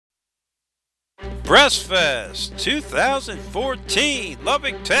Breastfest 2014,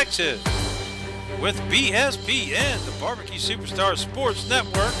 Lubbock, Texas, with BSPN, the Barbecue Superstar Sports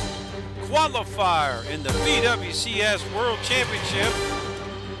Network, qualifier in the BWCS World Championship.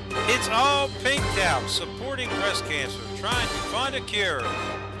 It's all pinked out, supporting breast cancer, trying to find a cure.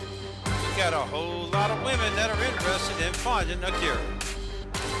 We got a whole lot of women that are interested in finding a cure.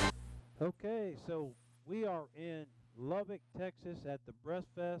 Okay, so we are in Lubbock, Texas at the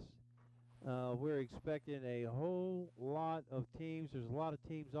Breastfest. We're expecting a whole lot of teams. There's a lot of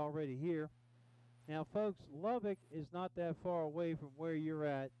teams already here. Now, folks, Lubbock is not that far away from where you're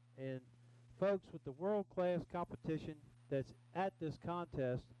at. And, folks, with the world-class competition that's at this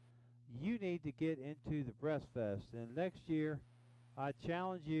contest, you need to get into the Breastfest. And next year, I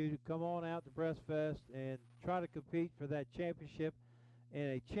challenge you to come on out to Breastfest and try to compete for that championship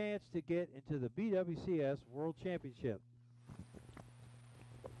and a chance to get into the BWCS World Championship.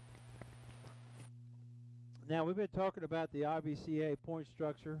 Now, we've been talking about the IBCA point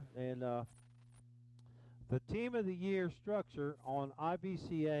structure, and the Team of the Year structure on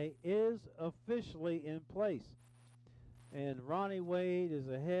IBCA is officially in place. And Ronnie Wade is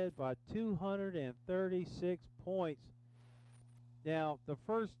ahead by 236 points. Now, the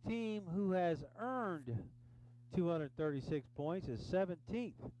first team who has earned 236 points is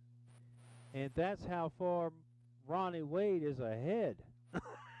 17th. And that's how far Ronnie Wade is ahead.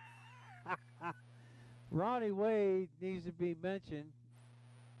 Ronnie Wade needs to be mentioned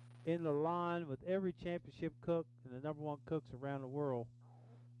in the line with every championship cook and the #1 cooks around the world.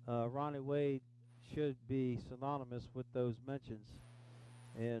 Ronnie Wade should be synonymous with those mentions.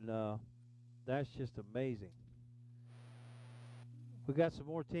 And that's just amazing. We got some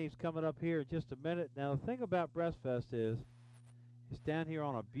more teams coming up here in just a minute. Now, the thing about Breastfest is it's down here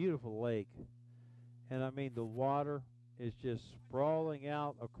on a beautiful lake. And, I mean, the water is just sprawling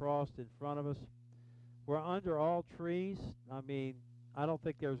out across in front of us. We're under all trees. I mean, I don't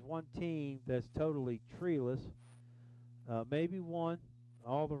think there's one team that's totally treeless. Maybe one.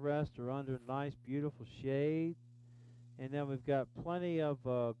 All the rest are under nice, beautiful shade. And then we've got plenty of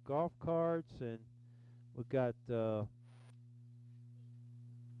golf carts, and we've got a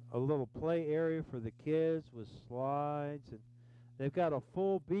little play area for the kids with slides. And they've got a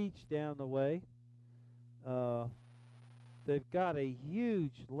full beach down the way. They've got a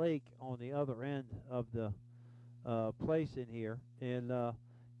huge lake on the other end of the place in here. And,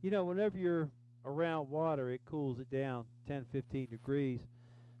 you know, whenever you're around water, it cools it down 10, 15 degrees.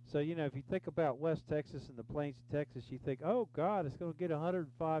 So, you know, if you think about West Texas and the plains of Texas, you think, oh, God, it's going to get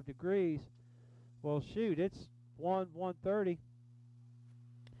 105 degrees. Well, shoot, it's 130.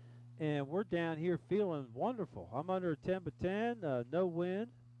 And we're down here feeling wonderful. I'm under a 10 by 10, no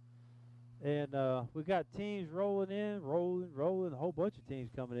wind. And we got teams rolling in, rolling, a whole bunch of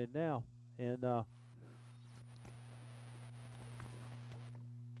teams coming in now. And now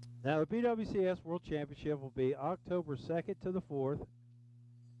the BWCS World Championship will be October 2nd to the 4th.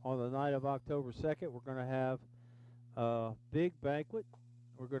 On the night of October 2nd, we're going to have a big banquet.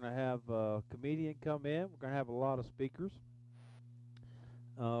 We're going to have a comedian come in. We're going to have a lot of speakers.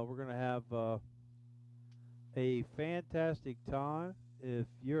 We're going to have a fantastic time. If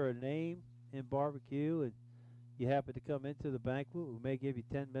you're a name in barbecue and you happen to come into the banquet, we may give you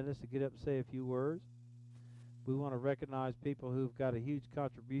 10 minutes to get up and say a few words. We want to recognize people who've got a huge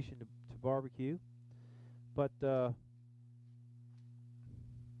contribution to barbecue. But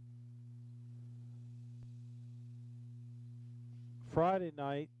Friday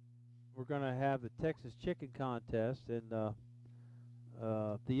night, we're going to have the Texas Chicken Contest, and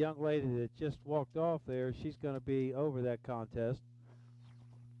the young lady that just walked off there, she's going to be over that contest.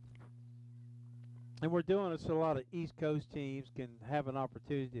 And we're doing it so a lot of East Coast teams can have an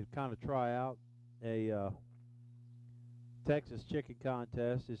opportunity to kind of try out a Texas Chicken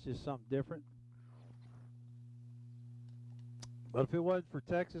Contest. It's just something different. But if it wasn't for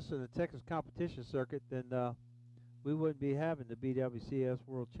Texas and the Texas competition circuit, then we wouldn't be having the BWCS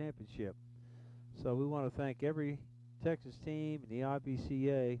World Championship. So we want to thank every Texas team and the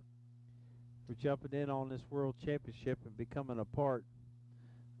IBCA for jumping in on this World Championship and becoming a part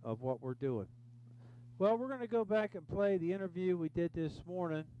of what we're doing. Well, we're going to go back and play the interview we did this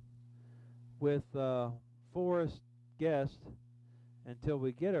morning with Forrest Guest until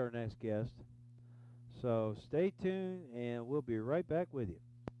we get our next guest. So stay tuned, and we'll be right back with you.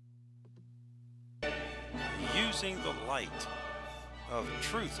 Using the light of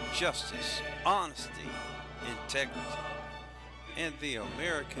truth, justice, honesty, integrity, and the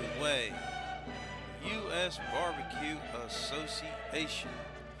American way, U.S. Barbecue Association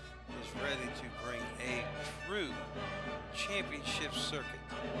is ready to bring a true championship circuit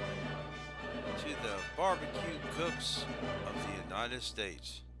to the barbecue cooks of the United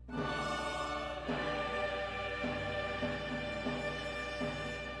States.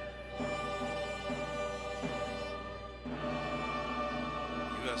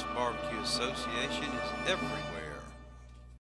 U.S. Barbecue Association is everywhere.